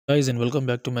Guys, and welcome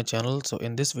back to my channel. So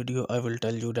in this video I will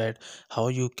tell you that how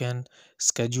you can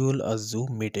schedule a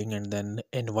Zoom meeting and then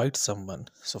invite someone.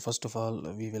 So first of all,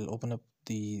 we will open up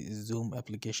the Zoom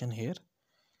application here,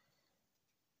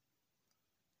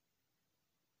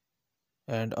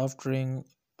 and after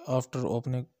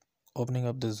opening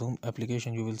up the Zoom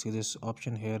application, you will see this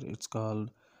option here. It's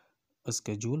called a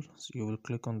schedule. So you will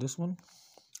click on this one.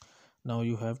 Now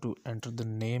you have to enter the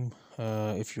name,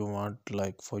 if you want,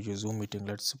 like for your Zoom meeting,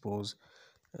 let's suppose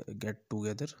get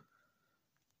together.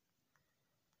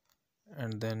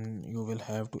 And then you will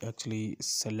have to actually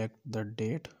select the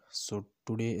date. So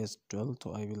today is 12th,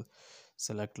 so I will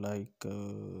select like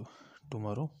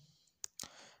tomorrow.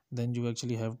 Then you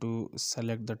actually have to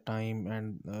select the time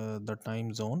and the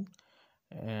time zone,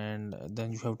 and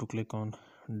then you have to click on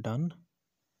done.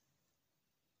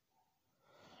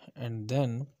 And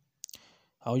then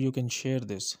how you can share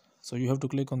this, so you have to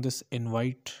click on this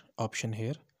invite option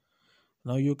here.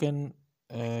 Now you can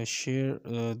share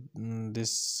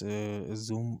this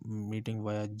Zoom meeting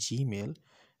via Gmail,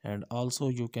 and also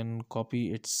you can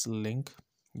copy its link.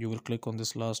 You will click on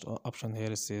this last option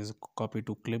here. It says copy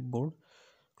to clipboard.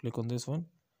 Click on this one,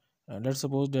 and let's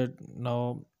suppose that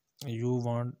now you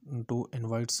want to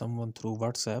invite someone through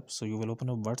WhatsApp. So you will open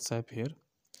up WhatsApp here,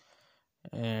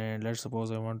 and let's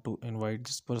suppose I want to invite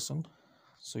this person.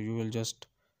 So you will just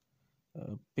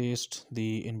paste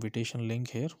the invitation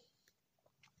link here.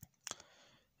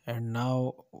 And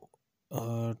now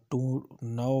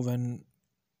when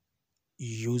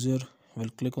user will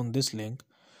click on this link,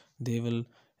 they will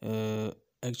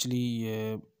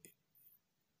actually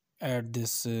add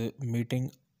this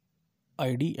meeting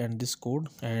ID and this code,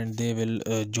 and they will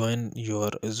join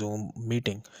your Zoom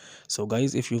meeting. So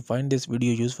guys, if you find this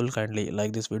video useful, kindly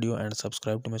like this video and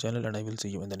subscribe to my channel, and I will see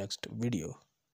you in the next video.